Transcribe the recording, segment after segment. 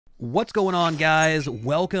What's going on, guys?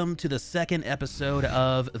 Welcome to the second episode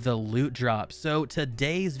of the Loot Drop. So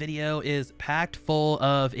today's video is packed full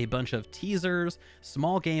of a bunch of teasers,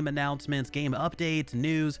 small game announcements, game updates,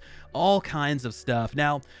 news, all kinds of stuff.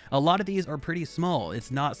 Now, a lot of these are pretty small.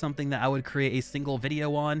 It's not something that I would create a single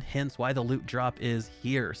video on, hence why the Loot Drop is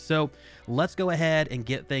here. So let's go ahead and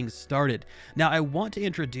get things started. Now, I want to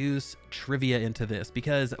introduce trivia into this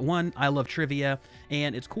because, one, I love trivia,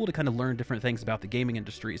 and it's cool to kind of learn different things about the gaming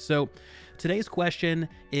industry. So today's question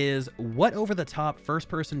is, what over-the-top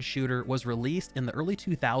first-person shooter was released in the early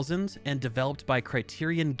 2000s and developed by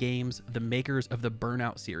Criterion Games, the makers of the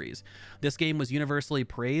Burnout series? This game was universally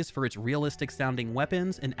praised for its realistic-sounding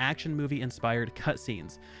weapons and action movie-inspired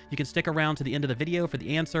cutscenes. You can stick around to the end of the video for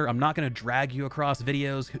the answer. I'm not going to drag you across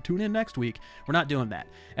videos. Tune in next week. We're not doing that.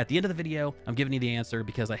 At the end of the video, I'm giving you the answer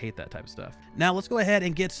because I hate that type of stuff. Now, let's go ahead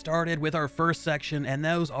and get started with our first section, and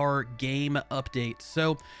those are game updates.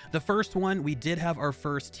 So the first one, we did have our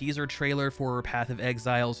first teaser trailer for Path of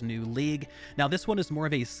Exile's new league. Now, this one is more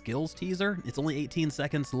of a skills teaser. It's only 18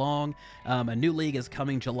 seconds long. A new league is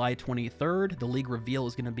coming July 23rd. The league reveal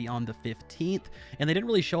is going to be on the 15th, and they didn't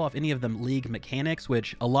really show off any of the league mechanics,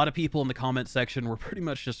 which a lot of people in the comment section were pretty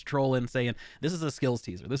much just trolling, saying this is a skills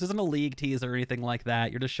teaser. This isn't a league teaser or anything like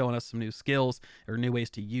that. You're just showing us some new skills or new ways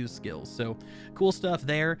to use skills. So cool stuff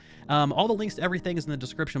there. All the links to everything is in the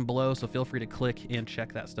description below, so feel free to click and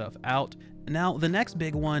check that stuff out. Now, the next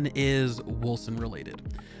big one is WOLCEN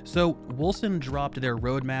related. So WOLCEN dropped their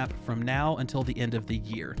roadmap from now until the end of the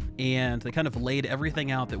year, and they kind of laid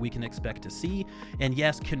everything out that we can expect to see. And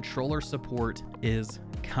yes, controller support is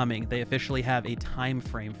coming. They officially have a time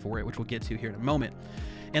frame for it, which we'll get to here in a moment.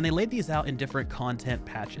 And they laid these out in different content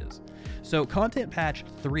patches. So content patch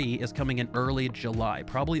 3 is coming in early July,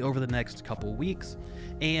 probably over the next couple weeks.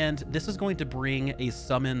 And this is going to bring a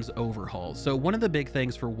summons overhaul. So one of the big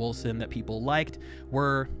things for WOLCEN that people liked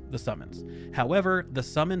were the summons. However, the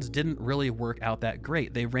summons didn't really work out that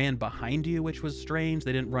great. They ran behind you, which was strange.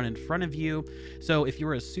 They didn't run in front of you. So if you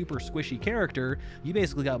were a super squishy character, you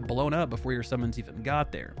basically got blown up before your summons even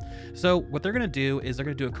got there. So what they're going to do is they're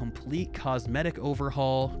going to do a complete cosmetic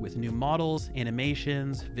overhaul with new models,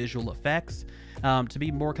 animations, visual effects, to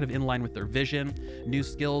be more kind of in line with their vision, new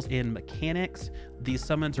skills and mechanics. These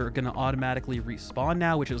summons are going to automatically respawn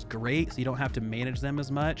now, which is great, so you don't have to manage them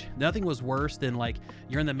as much. Nothing was worse than, like,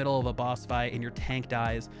 you're in the middle of a boss fight and your tank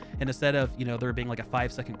dies, and instead of, you know, there being like a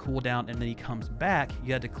 5-second cooldown and then he comes back,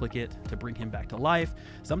 you had to click it to bring him back to life.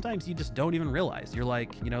 Sometimes you just don't even realize. You're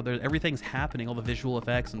like, you know, everything's happening, all the visual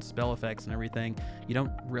effects and spell effects and everything. You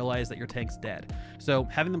don't realize that your tank's dead. So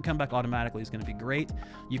having them come back automatically is going to be great.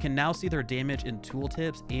 You can now see their damage in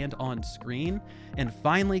tooltips and on screen. And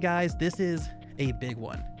finally, guys, this is a big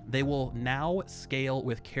one. They will now scale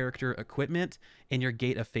with character equipment in your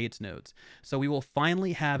Gate of Fates nodes. So we will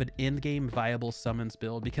finally have an in-game viable summons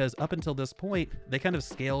build, because up until this point, they kind of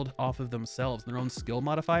scaled off of themselves, their own skill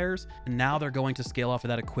modifiers, and now they're going to scale off of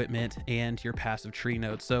that equipment and your passive tree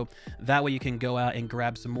nodes. So that way you can go out and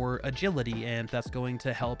grab some more agility, and that's going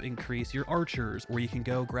to help increase your archers, or you can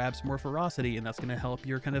go grab some more ferocity, and that's going to help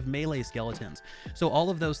your kind of melee skeletons. So all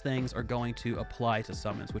of those things are going to apply to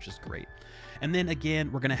summons, which is great. And then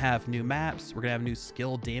again, we're going to have new maps, we're going to have new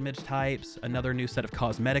skill damage types, another new set of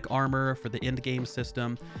cosmetic armor for the end game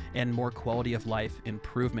system, and more quality of life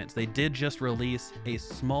improvements. They did just release a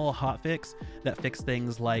small hotfix that fixed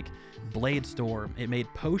things like Blade Storm. It made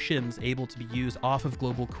potions able to be used off of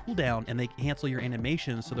global cooldown, and they cancel your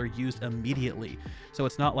animations, so they're used immediately. So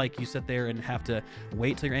it's not like you sit there and have to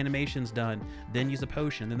wait till your animation's done, then use a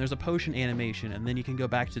potion, then there's a potion animation, and then you can go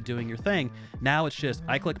back to doing your thing. Now it's just,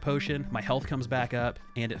 I click potion, my health comes back up,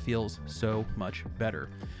 and it feels so much better.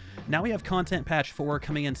 Now we have content patch 4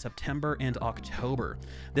 coming in September and October.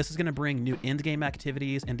 This is going to bring new endgame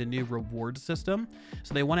activities and a new reward system.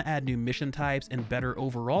 So they want to add new mission types and better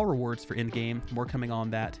overall rewards for endgame. More coming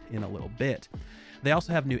on that in a little bit. They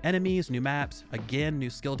also have new enemies, new maps, again,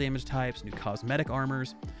 new skill damage types, new cosmetic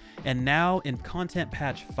armors. And now in content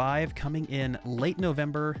patch 5 coming in late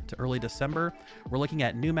November to early December, we're looking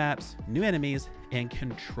at new maps, new enemies, and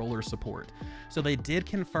controller support. So they did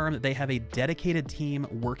confirm that they have a dedicated team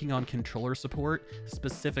working on controller support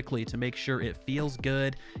specifically to make sure it feels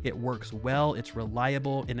good, it works well, it's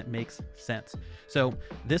reliable, and it makes sense. So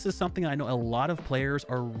this is something I know a lot of players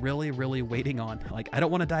are really waiting on. Like, I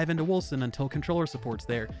don't want to dive into WOLCEN until controller support's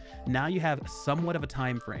there. Now you have somewhat of a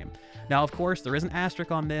time frame. Now, of course, there is an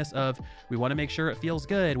asterisk on this of, we want to make sure it feels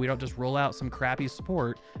good. We don't just roll out some crappy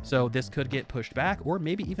support. So this could get pushed back or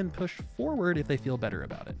maybe even pushed forward if they feel better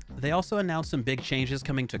about it. They also announced some big changes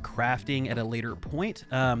coming to crafting at a later point.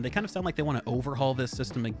 They kind of sound like they want to overhaul this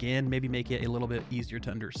system again, maybe make it a little bit easier to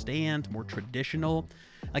understand, more traditional.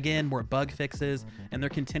 Again, more bug fixes, and they're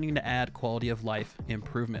continuing to add quality of life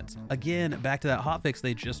improvements. Again, back to that hotfix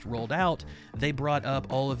they just rolled out, they brought up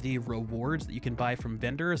all of the rewards that you can buy from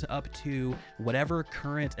vendors up to whatever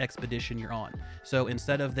current expedition you're on. So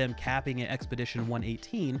instead of them capping at expedition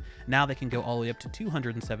 118, now they can go all the way up to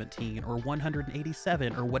 217 or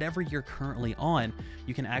 187 or whatever you're currently on.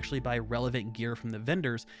 You can actually buy relevant gear from the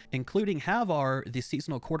vendors, including Havar, the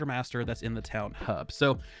seasonal quartermaster that's in the town hub.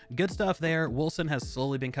 So good stuff there. WOLCEN has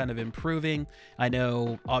slowly been kind of improving. I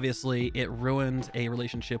know obviously it ruined a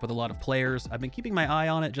relationship with a lot of players. I've been keeping my eye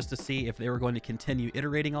on it just to see if they were going to continue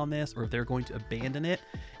iterating on this or if they're going to abandon it,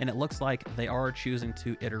 and it looks like they are choosing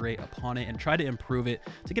to iterate upon it and try to improve it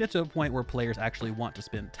to get it to a point where players actually want to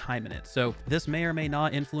spend time in it. So this may or may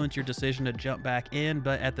not influence your decision to jump back in,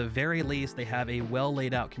 but at the very least they have a well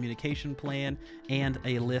laid out communication plan and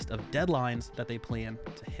a list of deadlines that they plan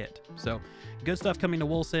to hit. So good stuff coming to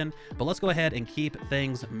WOLCEN, but let's go ahead and keep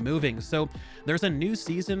things moving. So there's a new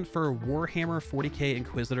season for Warhammer 40k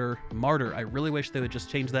Inquisitor Martyr. I really wish they would just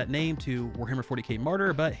change that name to Warhammer 40k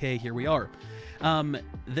Martyr, but hey, here we are.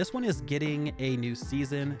 This one is getting a new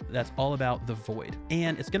season that's all about the Void,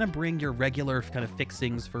 and it's going to bring your regular kind of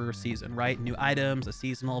fixings for season, right? New items, a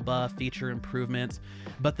seasonal buff, feature improvements.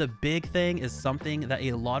 But the big thing is something that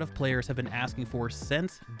a lot of players have been asking for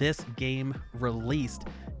since this game released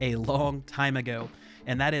a long time ago,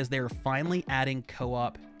 and that is they're finally adding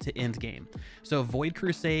co-op to endgame. So Void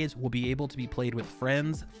Crusades will be able to be played with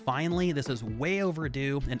friends. Finally, this is way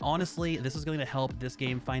overdue, and honestly, this is going to help this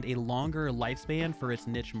game find a longer lifespan for its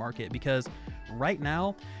niche market, because right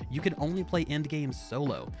now you can only play endgame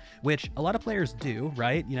solo, which a lot of players do,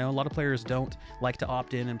 right? You know, a lot of players don't like to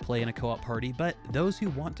opt in and play in a co-op party, but those who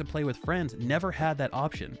want to play with friends never had that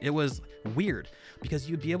option. It was weird because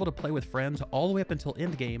you'd be able to play with friends all the way up until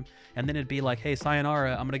endgame, and then it'd be like, hey,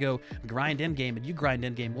 sayonara, I'm gonna go grind endgame and you grind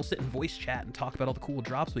endgame. We'll sit in voice chat and talk about all the cool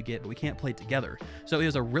drops we get, but we can't play together. So it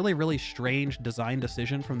was a really, really strange design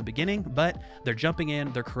decision from the beginning, but they're jumping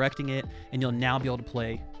in, they're correcting it, and you'll now be able to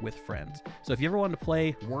play with friends. So if you ever wanted to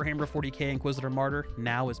play Warhammer 40k Inquisitor Martyr,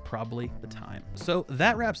 now is probably the time. So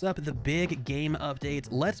that wraps up the big game updates.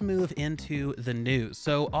 Let's move into the news.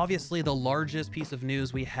 So obviously the largest piece of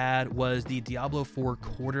news we had was the Diablo 4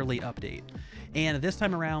 quarterly update. And this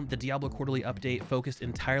time around, the Diablo quarterly update focused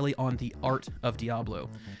entirely on the art of Diablo.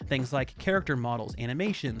 Things like character models,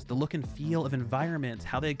 animations, the look and feel of environments,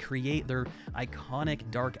 how they create their iconic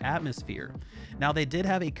dark atmosphere. Now, they did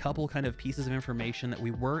have a couple kind of pieces of information that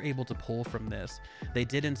we were able to pull from this. They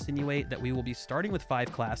did insinuate that we will be starting with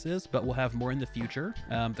 5 classes, but we'll have more in the future.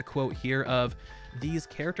 The quote here of, "These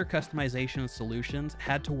character customization solutions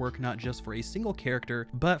had to work not just for a single character,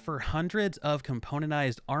 but for hundreds of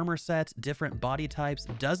componentized armor sets, different body types,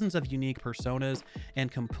 dozens of unique personas,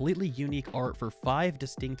 and completely unique art for 5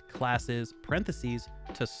 distinct classes, parentheses,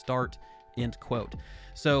 to start," end quote.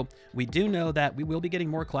 So we do know that we will be getting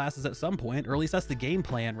more classes at some point, or at least that's the game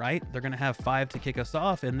plan, right? They're going to have 5 to kick us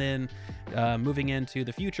off, and then moving into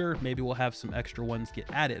the future, maybe we'll have some extra ones get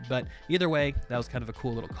added. But either way, that was kind of a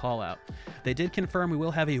cool little call out. They did confirm we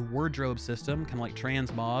will have a wardrobe system, kind of like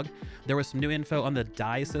Transmog. There was some new info on the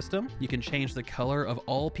dye system. You can change the color of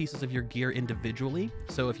all pieces of your gear individually.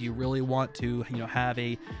 So if you really want to, you know, have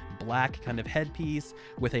a black kind of headpiece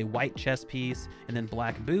with a white chest piece and then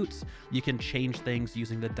black boots, you can change things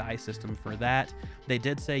using the dye system for that. They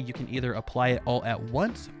did say you can either apply it all at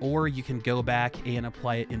once, or you can go back and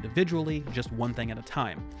apply it individually, just one thing at a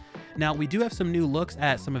time. Now, we do have some new looks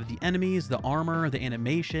at some of the enemies, the armor, the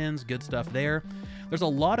animations, good stuff there. There's a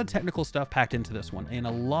lot of technical stuff packed into this one and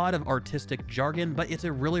a lot of artistic jargon, but it's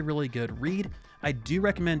a really, really good read. I do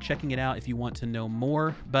recommend checking it out if you want to know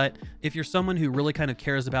more, but if you're someone who really kind of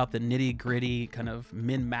cares about the nitty-gritty kind of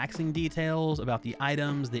min-maxing details about the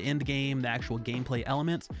items, the end game, the actual gameplay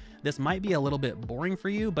elements, this might be a little bit boring for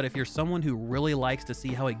you, but if you're someone who really likes to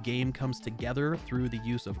see how a game comes together through the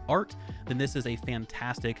use of art, then this is a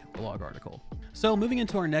fantastic blog article. So moving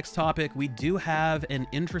into our next topic, we do have an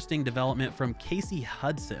interesting development from Casey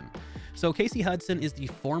Hudson. So Casey Hudson is the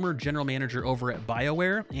former general manager over at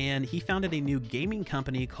BIOWARE, and he founded a new gaming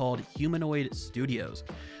company called Humanoid Studios.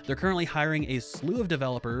 They're currently hiring a slew of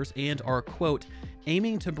developers and are, quote,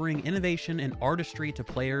 aiming to bring innovation and artistry to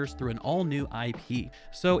players through an all-new IP.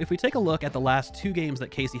 So if we take a look at the last 2 games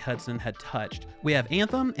that Casey Hudson had touched, we have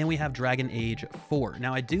Anthem and we have Dragon Age 4.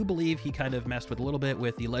 Now I do believe he kind of messed with a little bit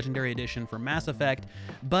with the Legendary Edition for Mass Effect,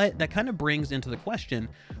 but that kind of brings into the question,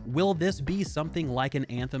 will this be something like an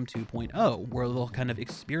Anthem 2.0, where they'll kind of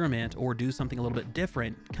experiment or do something a little bit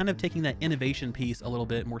different, kind of taking that innovation piece a little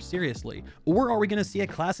bit more seriously? Or are we going to see a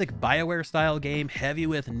classic BioWare style game, heavy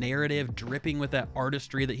with narrative, dripping with that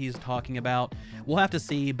artistry that he's talking about? We'll have to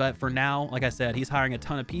see, but for now, like I said, he's hiring a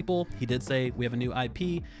ton of people. He did say we have a new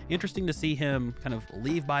IP. Interesting to see him kind of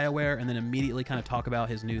leave BioWare and then immediately kind of talk about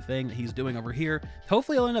his new thing that he's doing over here.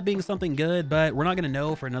 Hopefully it'll end up being something good, but we're not going to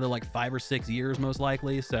know for another like 5 or 6 years most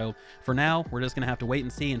likely. So for now, we're just going to have to wait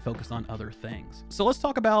and see and focus on other things. So let's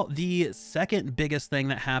talk about the second biggest thing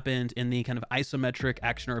that happened in the kind of isometric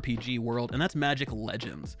action RPG world, and that's Magic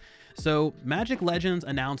Legends. So Magic Legends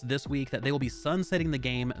announced this week that they will be sunsetting the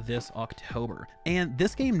game this October. And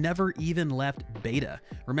this game never even left beta.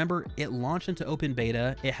 Remember, it launched into open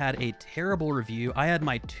beta. It had a terrible review. I had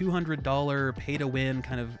my $200 pay to win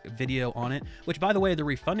kind of video on it, which by the way, they're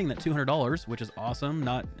refunding that $200, which is awesome.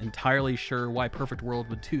 Not entirely sure why Perfect World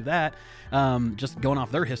would do that, just going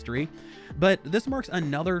off their history. But this marks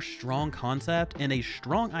another strong concept and a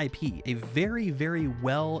strong IP, a very, very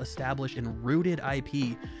well established and rooted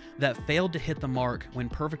IP that failed to hit the mark when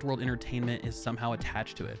Perfect World Entertainment is somehow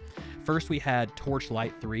attached to it. First, we had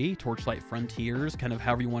Torchlight 3, Torchlight Frontiers, kind of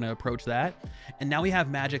however you want to approach that. And now we have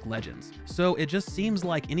Magic Legends. So it just seems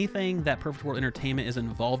like anything that Perfect World Entertainment is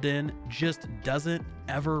involved in just doesn't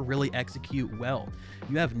ever really execute well.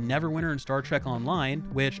 You have Neverwinter and Star Trek Online,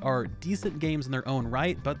 which are decent games in their own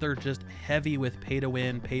right, but they're just heavy with pay to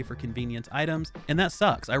win, pay for convenience items. And that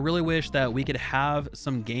sucks. I really wish that we could have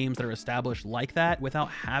some games that are established like that without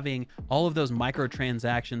having all of those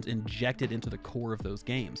microtransactions injected into the core of those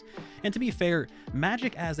games. And to be fair,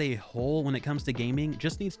 Magic as a whole, when it comes to gaming,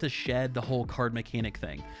 just needs to shed the whole card mechanic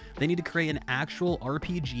thing. They need to create an actual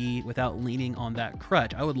RPG without leaning on that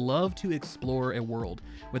crutch. I would love to explore a world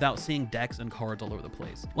without seeing decks and cards all over the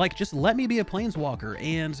place. Like, just let me be a planeswalker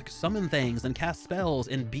and summon things and cast spells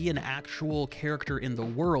and be an actual character in the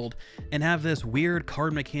world, and have this weird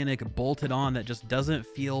card mechanic bolted on that just doesn't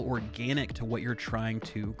feel organic to what you're trying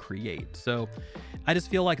to create. So I just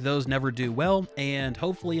feel like those never do well, and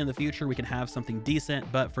hopefully in the future we can have something decent.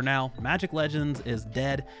 But for now, Magic Legends is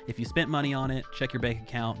dead. If you spent money on it, check your bank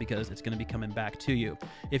account because it's going to be coming back to you.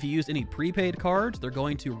 If you used any prepaid cards, they're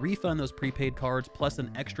going to refund those prepaid cards plus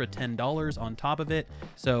an extra $10 on top of it.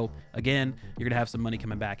 So again, you're gonna have some money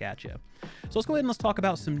coming back at you. So let's go ahead and let's talk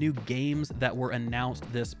about some new games that were announced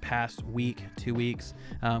this past week, 2 weeks,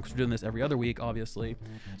 because we're doing this every other week, obviously.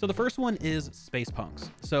 So the first one is Space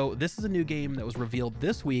Punks. So this is a new game that was revealed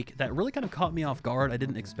this week that really kind of caught me off guard. I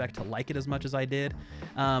didn't expect to like it as much as I did.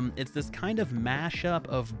 It's this kind of mashup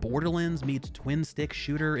of Borderlands meets twin stick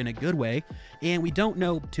shooter in a good way, and we don't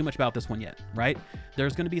know too much about this one yet, right?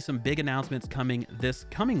 There's going to be some big announcements coming this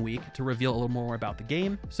coming week to reveal a little more about the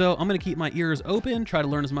game. So I'm going to keep my ears open, try to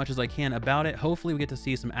learn as much as I can about it. Hopefully we get to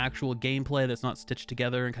see some actual gameplay that's not stitched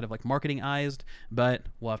together and kind of like marketingized, but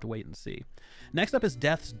we'll have to wait and see. Next up is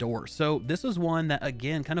Death's Door. So this is one that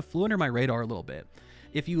again kind of flew under my radar a little bit.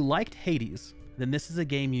 If you liked Hades, then this is a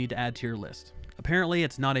game you need to add to your list. Apparently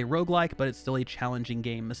it's not a roguelike, but it's still a challenging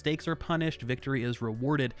game. Mistakes are punished, victory is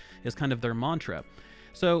rewarded is kind of their mantra.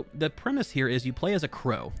 So the premise here is you play as a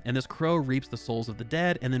crow, and this crow reaps the souls of the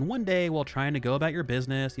dead, and then one day while trying to go about your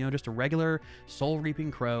business, you know, just a regular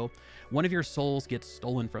soul-reaping crow, one of your souls gets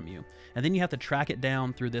stolen from you. And then you have to track it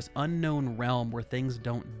down through this unknown realm where things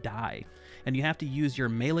don't die. And you have to use your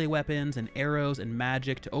melee weapons and arrows and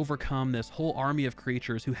magic to overcome this whole army of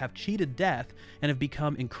creatures who have cheated death and have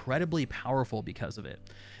become incredibly powerful because of it.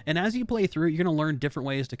 And as you play through, you're going to learn different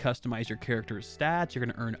ways to customize your character's stats. You're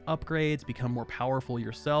going to earn upgrades, become more powerful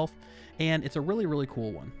yourself, and it's a really, really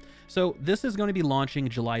cool one. So this is going to be launching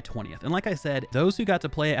July 20th. And like I said, those who got to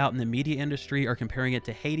play it out in the media industry are comparing it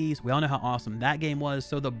to Hades. We all know how awesome that game was.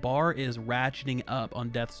 So the bar is ratcheting up on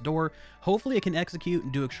Death's Door. Hopefully it can execute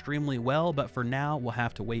and do extremely well, but for now we'll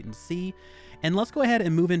have to wait and see. And let's go ahead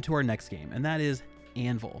and move into our next game, and that is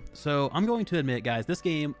Anvil. So I'm going to admit, guys, this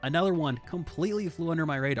game, another one, completely flew under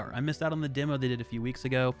my radar. I missed out on the demo they did a few weeks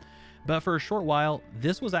ago, but for a short while,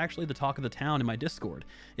 this was actually the talk of the town in my Discord.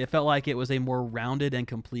 It felt like it was a more rounded and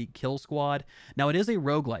complete kill squad. Now, it is a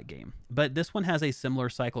roguelike game, but this one has a similar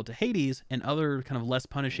cycle to Hades and other kind of less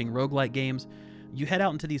punishing roguelike games. you head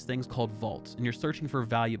out into these things called vaults, and you're searching for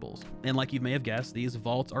valuables. And like you may have guessed, these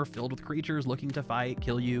vaults are filled with creatures looking to fight,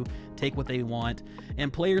 kill you, take what they want,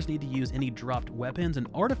 and players need to use any dropped weapons and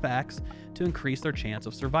artifacts to increase their chance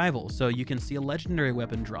of survival. So you can see a legendary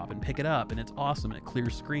weapon drop and pick it up, and it's awesome, and it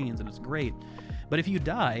clears screens, and it's great. But if you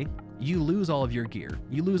die, you lose all of your gear.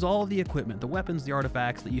 You lose all of the equipment, the weapons, the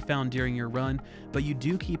artifacts that you found during your run, but you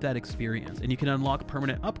do keep that experience, and you can unlock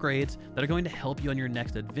permanent upgrades that are going to help you on your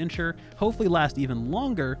next adventure, hopefully last even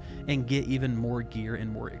longer, and get even more gear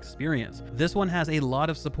and more experience. This one has a lot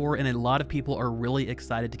of support, and a lot of people are really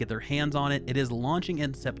excited to get their hands on it. It is launching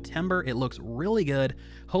in September. It looks really good.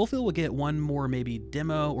 Hopefully we'll get one more maybe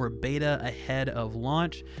demo or beta ahead of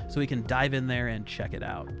launch so we can dive in there and check it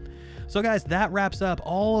out. So guys, that wraps up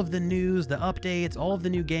all of the news, the updates, all of the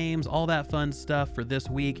new games, all that fun stuff for this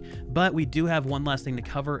week. But we do have one last thing to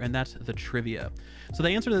cover, and that's the trivia. So the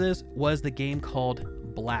answer to this was the game called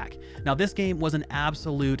Black. Now this game was an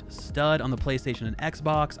absolute stud on the PlayStation and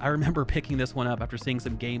Xbox. I remember picking this one up after seeing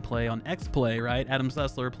some gameplay on XPlay, right? Adam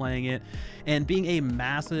Sussler playing it, and being a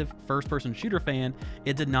massive first-person shooter fan,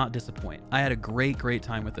 it did not disappoint. I had a great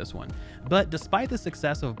time with this one. But despite the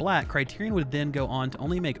success of Black, Criterion would then go on to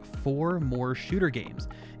only make 4 more shooter games,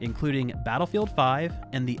 including Battlefield 5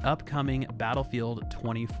 and the upcoming Battlefield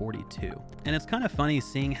 2042. And it's kind of funny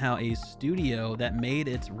seeing how a studio that made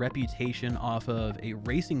its reputation off of a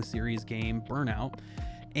racing series game, Burnout,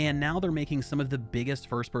 and now they're making some of the biggest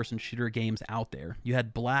first-person shooter games out there. You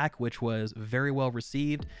had Black, which was very well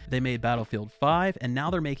received. They made Battlefield 5, and now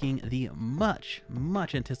they're making the much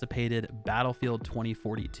anticipated Battlefield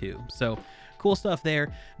 2042. So cool stuff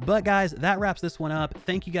there. But guys, that wraps this one up.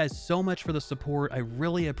 Thank you guys so much for the support. I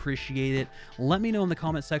really appreciate it. Let me know in the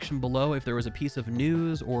comment section below if there was a piece of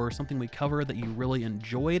news or something we covered that you really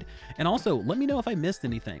enjoyed. And also, let me know if I missed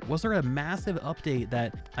anything. Was there a massive update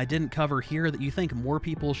that I didn't cover here that you think more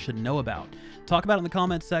people should know about? Talk about it in the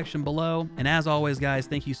comments section below. And as always, guys,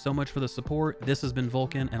 thank you so much for the support. This has been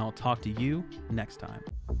Vulkan, and I'll talk to you next time.